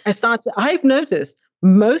I've noticed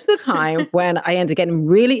most of the time when I end up getting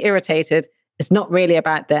really irritated, it's not really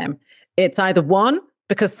about them. It's either one,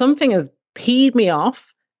 because something has peed me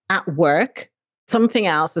off at work, something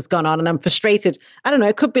else has gone on and I'm frustrated. I don't know.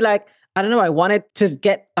 It could be like, I wanted to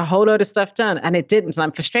get a whole load of stuff done and it didn't. And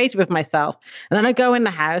I'm frustrated with myself. And then I go in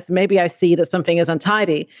the house, maybe I see that something is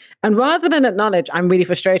untidy. And rather than acknowledge I'm really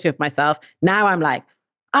frustrated with myself, now I'm like,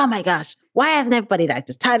 oh my gosh, why hasn't everybody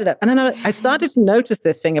just tied it up? And then I've started to notice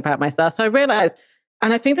this thing about myself. So I realized,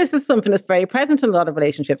 and I think this is something that's very present in a lot of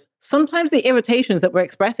relationships, sometimes the irritations that we're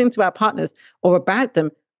expressing to our partners or about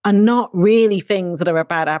them are not really things that are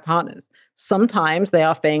about our partners. Sometimes they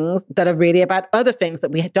are things that are really about other things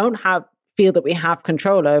that we don't feel that we have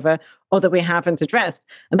control over or that we haven't addressed.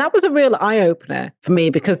 And that was a real eye-opener for me,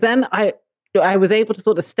 because then I was able to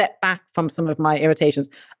sort of step back from some of my irritations.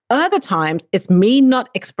 Other times it's me not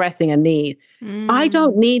expressing a need. I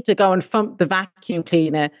don't need to go and thump the vacuum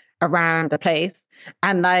cleaner around the place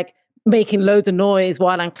and like making loads of noise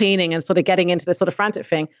while I'm cleaning and sort of getting into this sort of frantic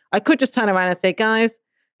thing. I could just turn around and say, guys,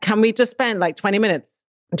 can we just spend like 20 minutes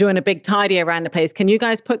doing a big tidy around the place? Can you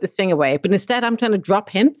guys put this thing away? But instead I'm trying to drop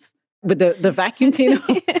hints with the vacuum cleaner.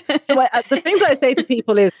 So the things I say to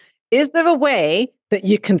people is there a way that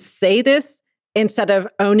you can say this instead of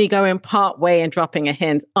only going part way and dropping a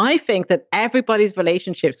hint? I think that everybody's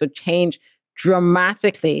relationships would change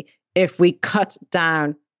dramatically if we cut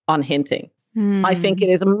down on hinting. I think it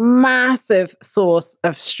is a massive source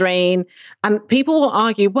of strain. And people will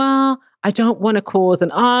argue, well, I don't want to cause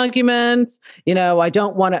an argument. I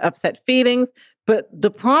don't want to upset feelings. But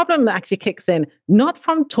the problem actually kicks in, not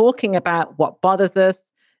from talking about what bothers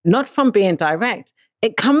us, not from being direct.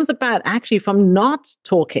 It comes about actually from not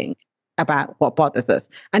talking about what bothers us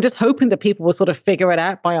and just hoping that people will sort of figure it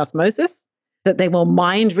out by osmosis, that they will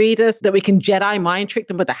mind read us, that we can Jedi mind trick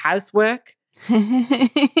them with the housework.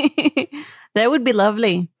 That would be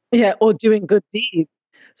lovely. Yeah, or doing good deeds.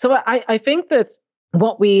 So I think that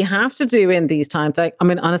what we have to do in these times,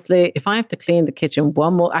 honestly, if I have to clean the kitchen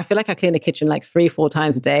I feel like I clean the kitchen like 3-4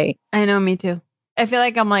 times a day. I know, me too. I feel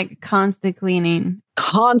like I'm like constant cleaning.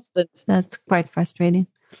 Constant. That's quite frustrating.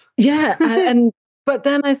 Yeah. But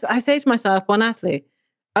then I say to myself, well, Natalie,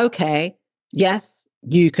 okay, yes,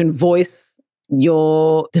 you can voice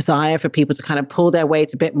your desire for people to kind of pull their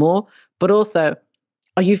weight a bit more, but also,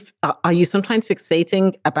 are you sometimes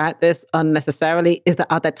fixating about this unnecessarily?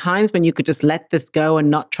 Are there times when you could just let this go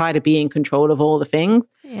and not try to be in control of all the things?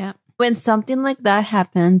 Yeah. When something like that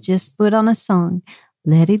happens, just put on a song.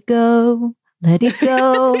 Let it go. Let it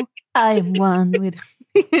go. I am one with.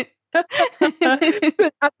 But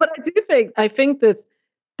I think that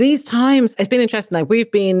these times, it's been interesting. Like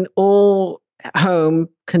we've been all home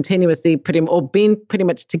continuously, been pretty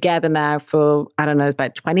much together now for, I don't know, it's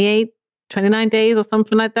about 29 days or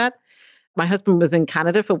something like that. My husband was in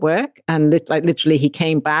Canada for work, and literally he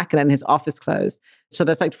came back and then his office closed. So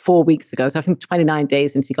that's like 4 weeks ago. So I think 29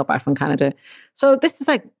 days since he got back from Canada. So this is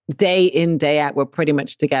like day in, day out. We're pretty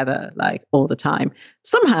much together like all the time.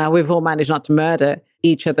 Somehow we've all managed not to murder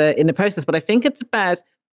each other in the process. But I think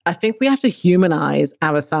we have to humanize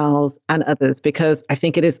ourselves and others, because I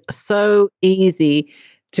think it is so easy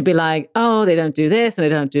to be like, oh, they don't do this and they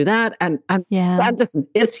don't do that. And listen,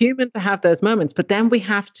 it's human to have those moments, but then we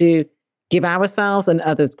have to give ourselves and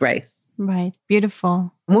others grace. Right.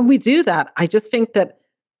 Beautiful. And when we do that, I just think that,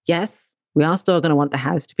 yes, we are still going to want the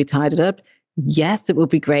house to be tidied up. Yes, it would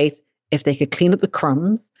be great if they could clean up the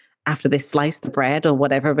crumbs after they slice the bread or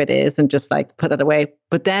whatever it is and just like put that away.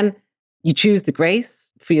 But then you choose the grace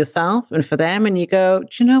for yourself and for them, and you go,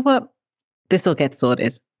 do you know what? This will get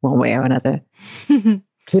sorted one way or another.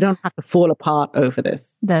 We don't have to fall apart over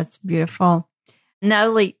this. That's beautiful.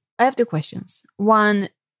 Natalie, I have 2 questions. One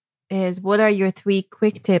is, what are your 3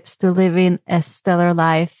 quick tips to living a stellar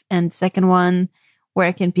life? And second one,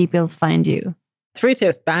 where can people find you? 3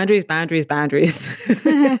 tips: boundaries, boundaries, boundaries.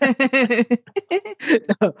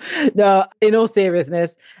 No, in all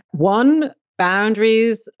seriousness. 1,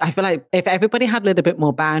 boundaries. I feel like if everybody had a little bit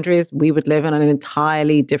more boundaries, we would live in an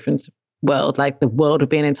entirely different world. Like the world would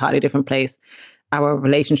be an entirely different place. Our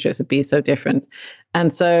relationships would be so different.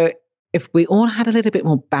 And so if we all had a little bit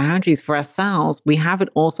more boundaries for ourselves, we have it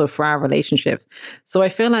also for our relationships. So I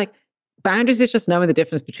feel like boundaries is just knowing the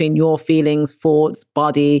difference between your feelings, thoughts,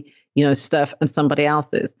 body, stuff, and somebody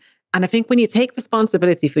else's. And I think when you take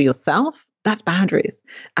responsibility for yourself, that's boundaries.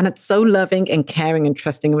 And it's so loving and caring and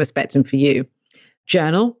trusting and respecting for you.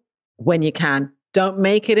 Journal when you can. Don't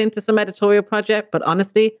make it into some editorial project, but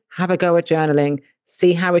honestly, have a go at journaling.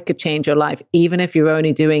 See how it could change your life. Even if you're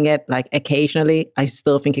only doing it like occasionally, I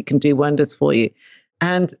still think it can do wonders for you.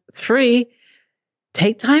 And 3,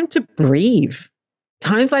 take time to breathe.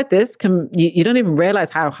 Times like this you don't even realize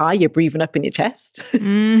how high you're breathing up in your chest.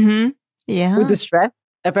 Mm-hmm. Yeah. With the stress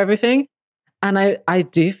of everything. And I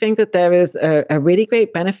do think that there is a really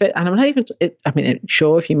great benefit. And I'm not even,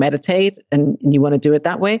 sure, if you meditate and you want to do it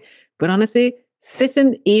that way, but honestly,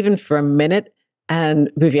 sitting even for a minute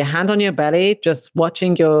and with your hand on your belly, just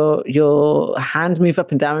watching your hand move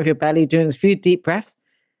up and down with your belly, doing a few deep breaths,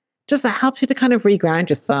 just that helps you to kind of reground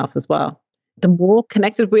yourself as well. The more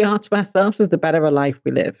connected we are to ourselves, is the better a life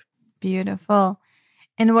we live. Beautiful.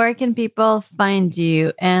 And where can people find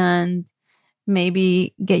you? And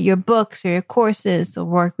maybe get your books or your courses or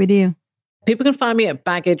work with you? People can find me at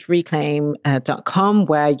baggagereclaim.com,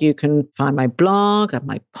 where you can find my blog and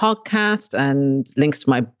my podcast and links to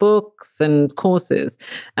my books and courses.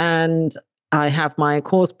 And I have my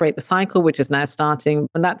course, Break the Cycle, which is now starting.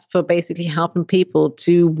 And that's for basically helping people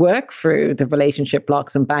to work through the relationship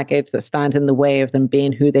blocks and baggage that stand in the way of them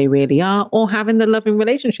being who they really are or having the loving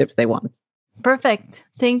relationships they want. Perfect.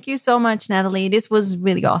 Thank you so much, Natalie. This was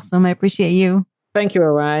really awesome. I appreciate you. Thank you,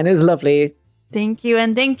 Orion. It was lovely. Thank you.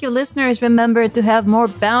 And thank you, listeners. Remember to have more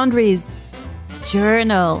boundaries.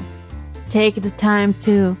 Journal. Take the time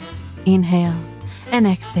to inhale and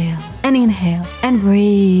exhale and inhale and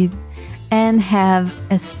breathe and have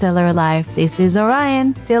a stellar life. This is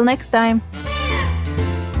Orion. Till next time.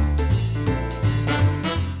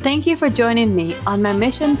 Thank you for joining me on my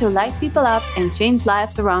mission to light people up and change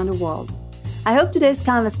lives around the world. I hope today's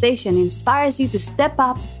conversation inspires you to step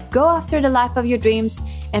up, go after the life of your dreams,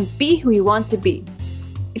 and be who you want to be.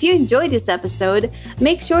 If you enjoyed this episode,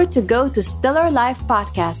 make sure to go to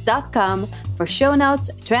stellarlifepodcast.com for show notes,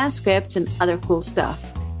 transcripts, and other cool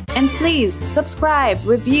stuff. And please subscribe,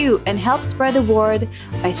 review, and help spread the word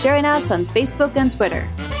by sharing us on Facebook and Twitter.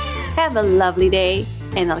 Have a lovely day,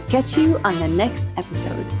 and I'll catch you on the next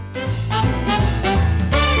episode.